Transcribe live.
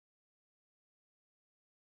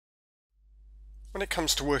When it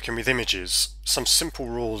comes to working with images, some simple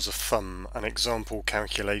rules of thumb and example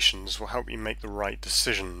calculations will help you make the right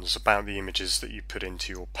decisions about the images that you put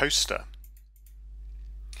into your poster.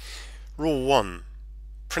 Rule 1.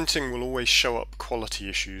 Printing will always show up quality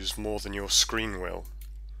issues more than your screen will.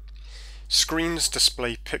 Screens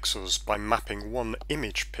display pixels by mapping one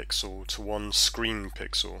image pixel to one screen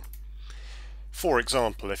pixel. For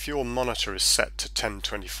example, if your monitor is set to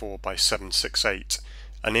 1024 by 768,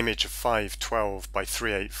 an image of 512 by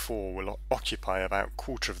 384 will occupy about a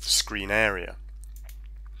quarter of the screen area.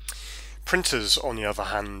 Printers, on the other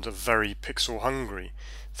hand, are very pixel hungry.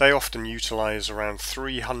 They often utilize around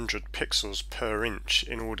 300 pixels per inch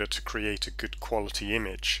in order to create a good quality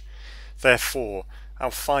image. Therefore,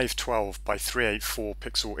 our 512 by 384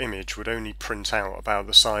 pixel image would only print out about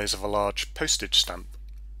the size of a large postage stamp.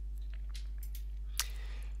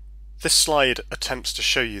 This slide attempts to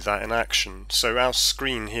show you that in action. So our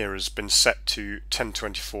screen here has been set to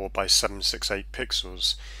 1024 by 768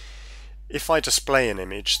 pixels. If I display an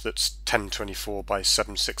image that's 1024 by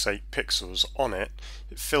 768 pixels on it,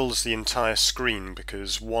 it fills the entire screen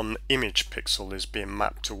because one image pixel is being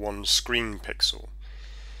mapped to one screen pixel.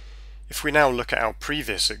 If we now look at our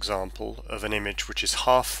previous example of an image which is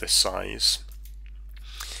half this size,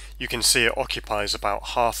 you can see it occupies about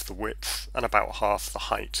half the width and about half the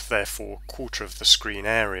height, therefore a quarter of the screen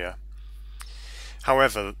area.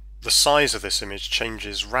 However, the size of this image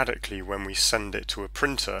changes radically when we send it to a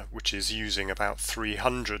printer, which is using about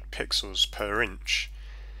 300 pixels per inch.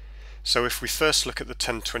 So if we first look at the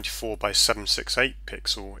 1024 by 768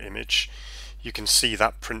 pixel image, you can see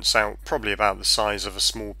that prints out probably about the size of a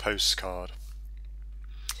small postcard.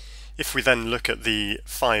 If we then look at the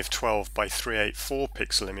 512 by 384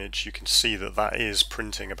 pixel image, you can see that that is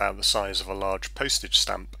printing about the size of a large postage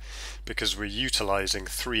stamp because we're utilizing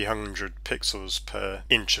 300 pixels per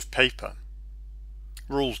inch of paper.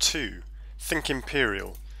 Rule 2. Think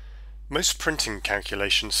imperial. Most printing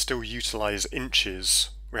calculations still utilize inches.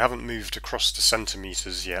 We haven't moved across to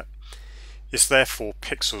centimeters yet. It's therefore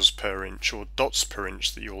pixels per inch or dots per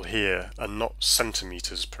inch that you'll hear and not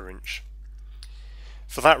centimeters per inch.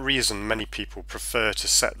 For that reason, many people prefer to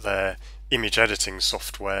set their image editing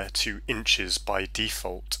software to inches by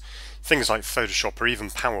default, things like Photoshop or even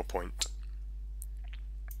PowerPoint.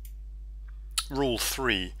 Rule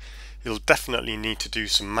 3. You'll definitely need to do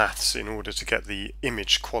some maths in order to get the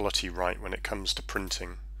image quality right when it comes to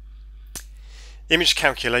printing. Image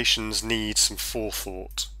calculations need some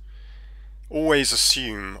forethought. Always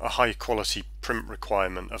assume a high quality print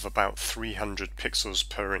requirement of about 300 pixels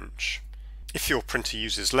per inch. If your printer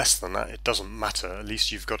uses less than that, it doesn't matter, at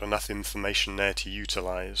least you've got enough information there to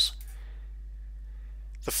utilize.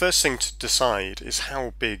 The first thing to decide is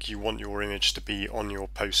how big you want your image to be on your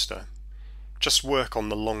poster. Just work on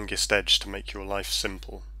the longest edge to make your life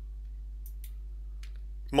simple.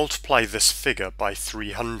 Multiply this figure by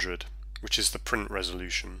 300, which is the print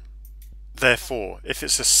resolution. Therefore, if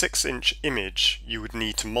it's a 6-inch image, you would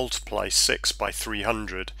need to multiply 6 by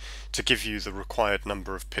 300 to give you the required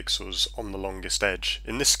number of pixels on the longest edge,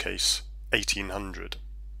 in this case 1800.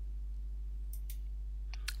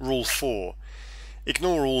 Rule 4.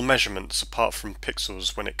 Ignore all measurements apart from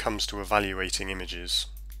pixels when it comes to evaluating images.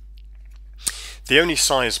 The only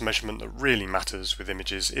size measurement that really matters with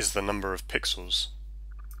images is the number of pixels.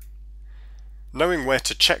 Knowing where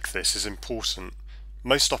to check this is important.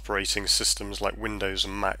 Most operating systems like Windows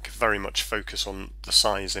and Mac very much focus on the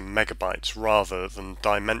size in megabytes rather than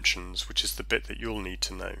dimensions, which is the bit that you'll need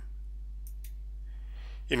to know.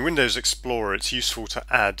 In Windows Explorer, it's useful to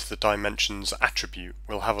add the dimensions attribute.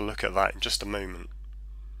 We'll have a look at that in just a moment.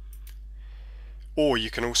 Or you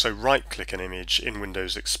can also right-click an image in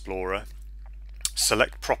Windows Explorer,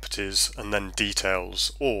 select Properties and then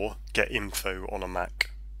Details, or Get Info on a Mac.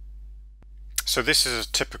 So this is a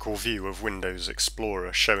typical view of Windows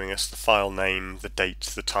Explorer showing us the file name, the date,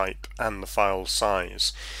 the type and the file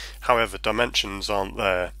size. However, dimensions aren't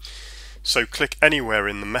there. So click anywhere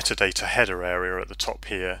in the metadata header area at the top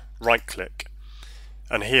here, right click,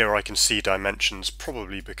 and here I can see dimensions,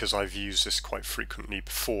 probably because I've used this quite frequently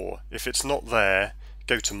before. If it's not there,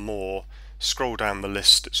 go to More, scroll down the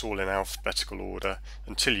list, it's all in alphabetical order,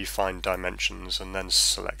 until you find dimensions and then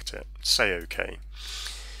select it. Say OK.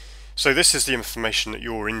 So this is the information that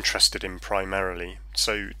you're interested in primarily.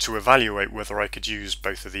 So to evaluate whether I could use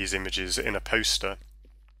both of these images in a poster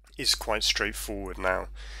is quite straightforward now.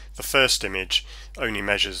 The first image only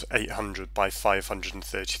measures 800 by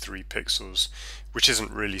 533 pixels, which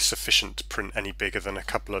isn't really sufficient to print any bigger than a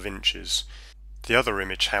couple of inches. The other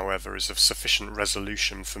image, however, is of sufficient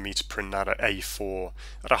resolution for me to print that at A4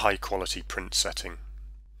 at a high quality print setting.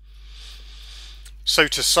 So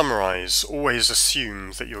to summarise, always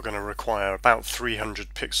assume that you're going to require about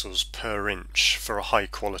 300 pixels per inch for a high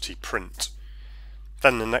quality print.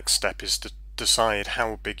 Then the next step is to decide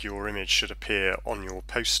how big your image should appear on your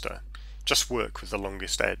poster. Just work with the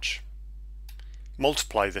longest edge.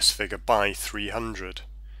 Multiply this figure by 300,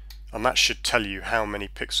 and that should tell you how many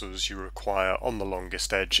pixels you require on the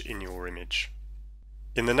longest edge in your image.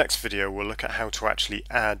 In the next video we'll look at how to actually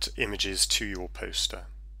add images to your poster.